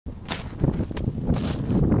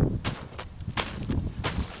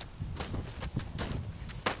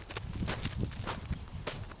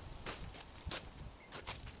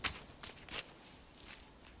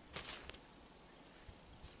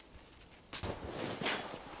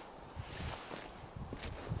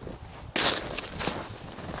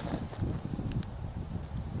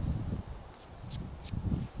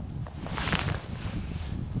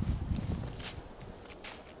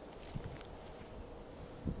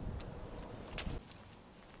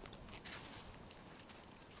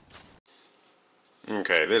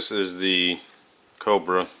Okay, this is the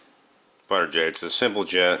Cobra Fighter Jet. It's a simple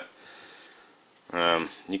jet.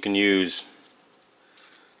 You can use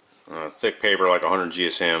thick paper like 100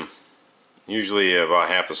 GSM. Usually about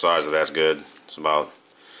half the size of that's good. It's about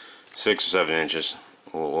 6 or 7 inches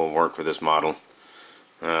will work for this model.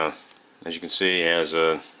 As you can see, it has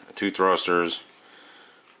 2 thrusters,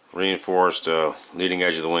 reinforced leading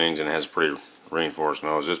edge of the wings, and it has a pretty reinforced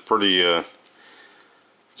nose. It's pretty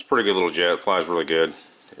good little jet. It flies really good,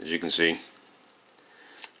 as you can see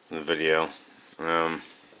in the video. And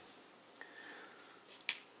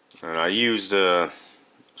I used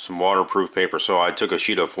some waterproof paper. So I took a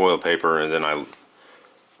sheet of foil paper and then I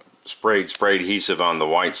sprayed adhesive on the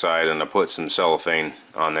white side, and I put some cellophane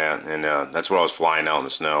on that, and that's what I was flying out in the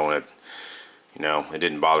snow, and it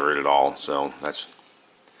didn't bother it at all. So that's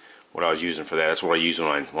what I was using for that. That's what I use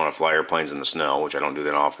when I fly airplanes in the snow, which I don't do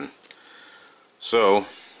that often. So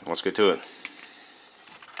let's get to it.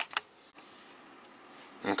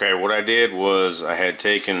 Okay, what I did was I had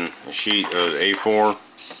taken a sheet of A4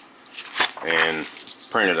 and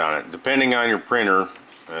printed on it. Depending on your printer,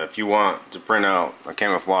 if you want to print out a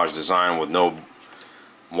camouflage design with no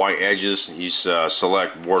white edges, you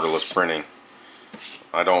select borderless printing.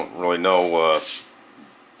 I don't really know,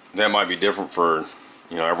 that might be different for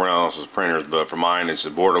everyone else's printers, but for mine it's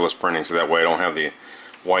a borderless printing, so that way I don't have the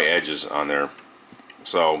white edges on there.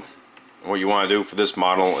 So what you want to do for this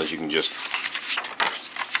model is you can just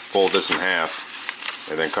fold this in half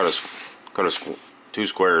and then cut 2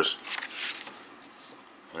 squares,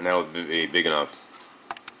 and that would be big enough.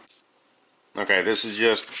 Okay, this is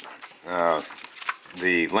just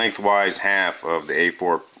the lengthwise half of the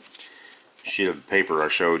A4 sheet of paper I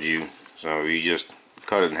showed you. So you just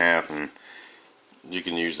cut it in half and you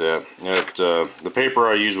can use that. The paper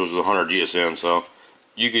I used was 100 GSM, so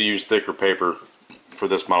you could use thicker paper for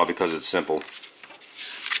this model because it's simple.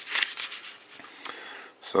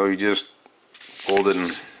 So you just fold it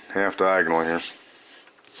in half diagonal here.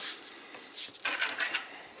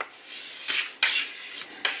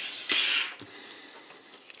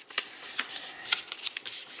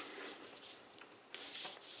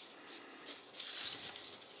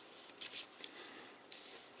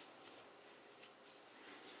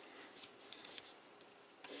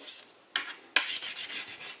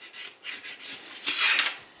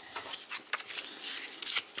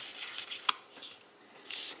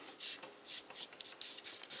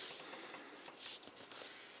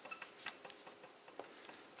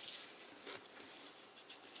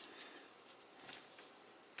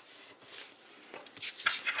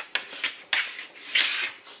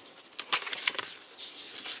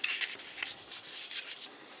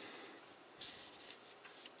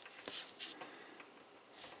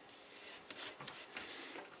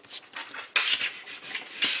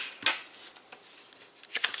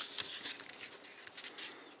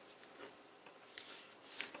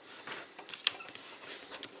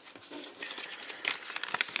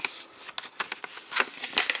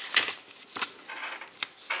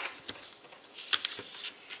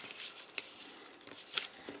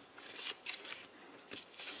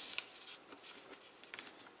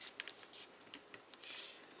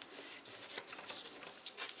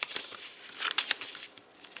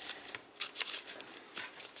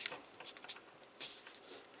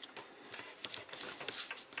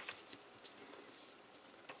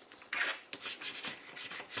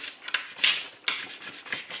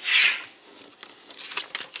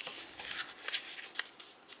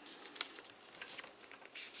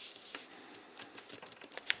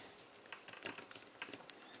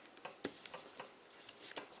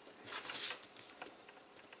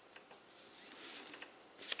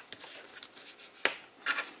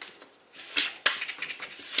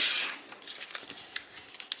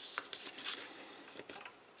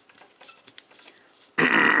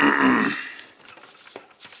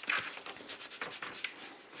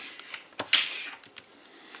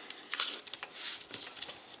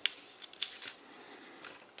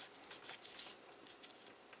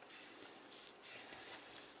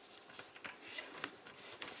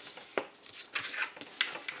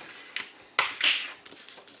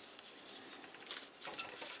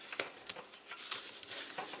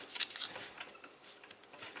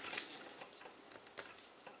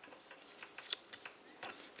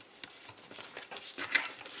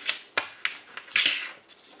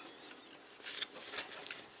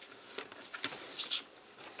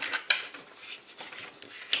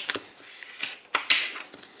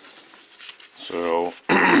 So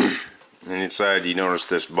on the inside you notice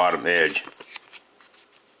this bottom edge.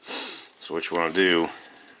 So what you want to do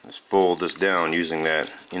is fold this down using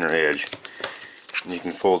that inner edge. You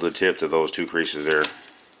can fold the tip to those two creases there.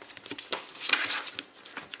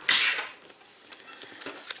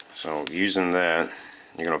 So using that,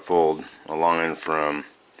 you're going to fold a line from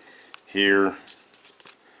here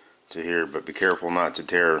to here, but be careful not to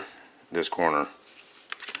tear this corner,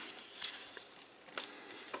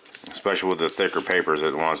 especially with the thicker papers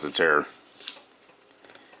it wants to tear.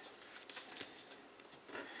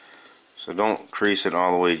 So don't crease it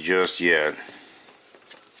all the way just yet.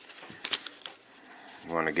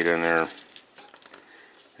 You want to get in there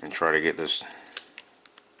and try to get this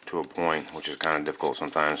to a point, which is kind of difficult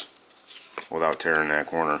sometimes, without tearing that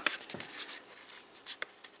corner.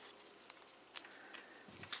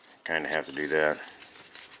 Kind of have to do that.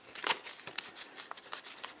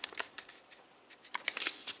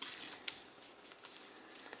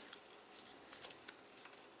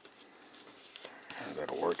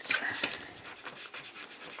 That'll work.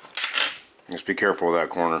 Just be careful with that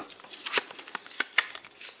corner.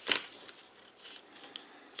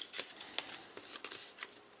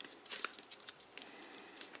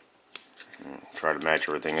 Try to match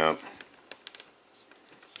everything up.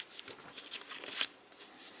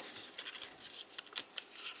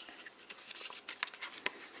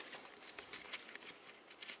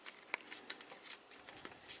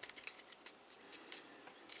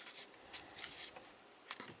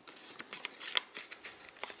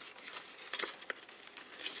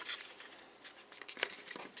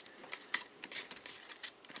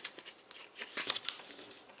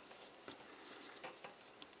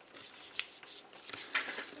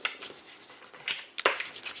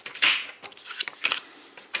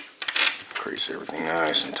 Crease everything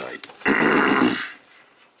nice and tight.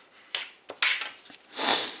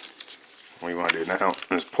 What you want to do now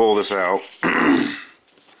is pull this out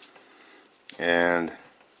and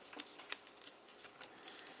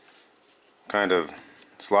kind of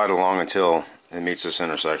slide along until it meets this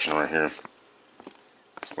intersection right here.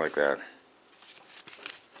 Just like that.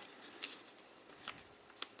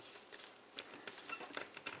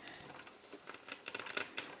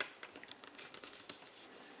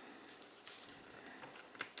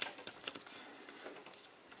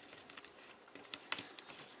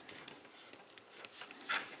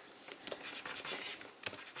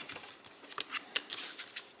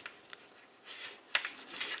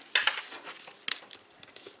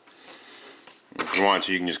 If you want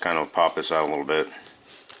to, you can just kind of pop this out a little bit.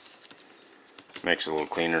 Makes it a little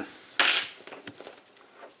cleaner.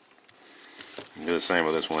 Do the same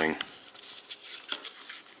with this wing.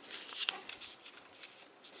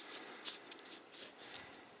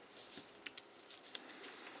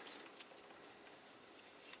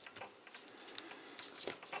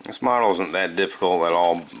 This model isn't that difficult at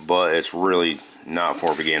all, but it's really not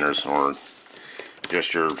for beginners or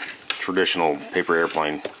just your traditional paper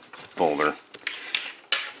airplane folder.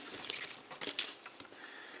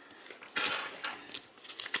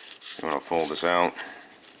 You want to fold this out.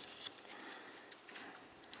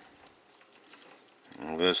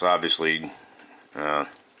 And this obviously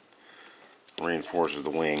reinforces the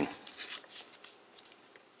wing.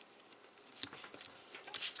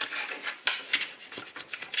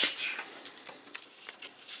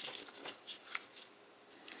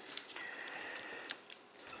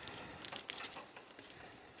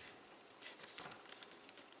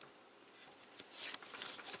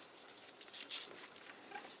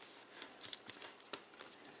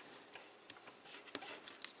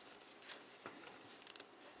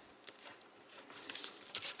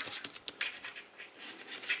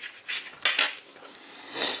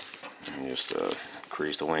 Just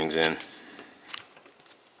crease the wings in.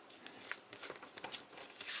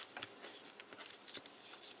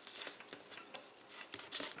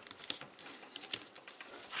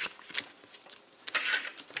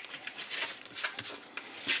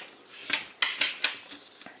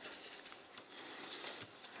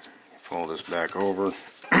 Fold this back over.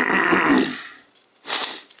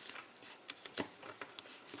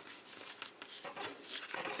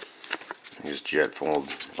 Just jet fold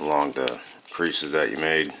along the creases that you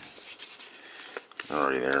made. They're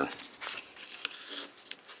already there.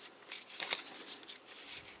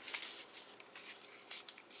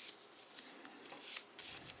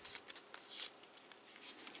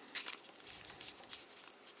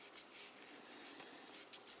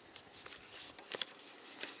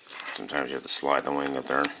 Sometimes you have to slide the wing up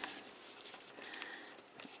there.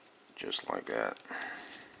 Just like that.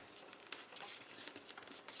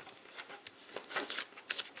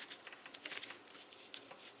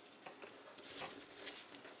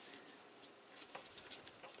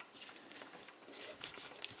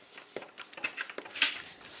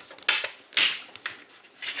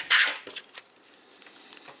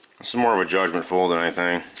 This is more of a judgment fold than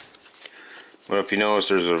anything. But if you notice,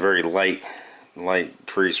 there's a very light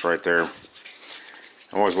crease right there.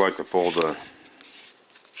 I always like to fold the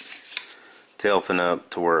tail fin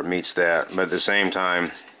up to where it meets that, but at the same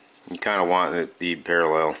time, you kind of want it to be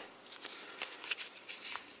parallel.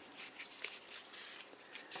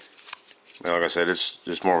 But like I said, it's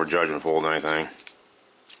just more of a judgment fold than anything.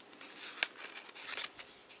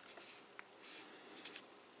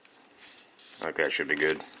 Like that should be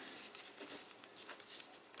good.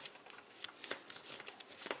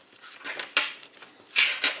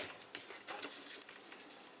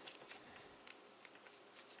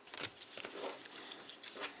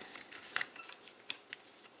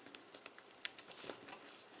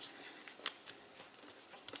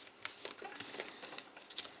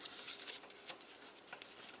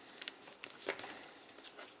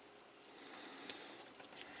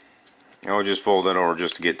 I'll just fold that over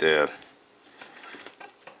just to get that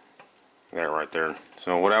right there.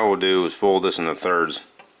 So what I will do is fold this into thirds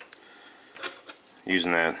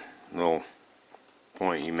using that little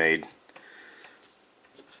point you made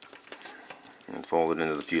and fold it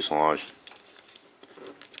into the fuselage.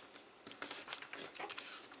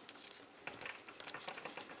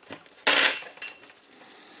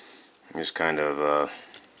 Just kind of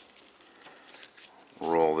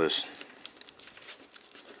roll this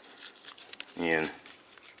in.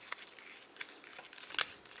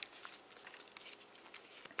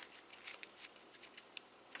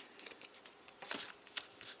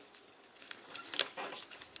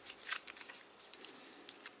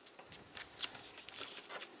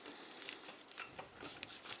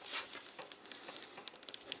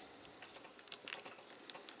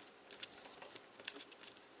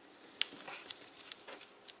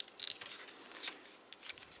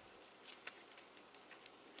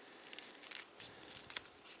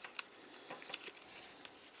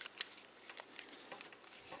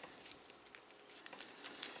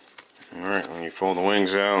 Alright, when you fold the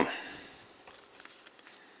wings out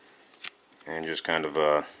and just kind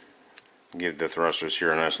of give the thrusters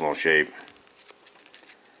here a nice little shape,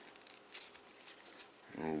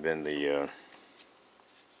 and bend the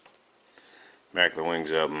back of the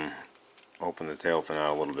wings up and open the tail fin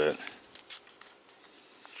out a little bit.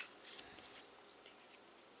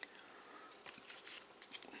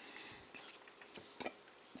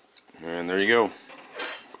 And there you go,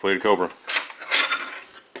 completed Cobra.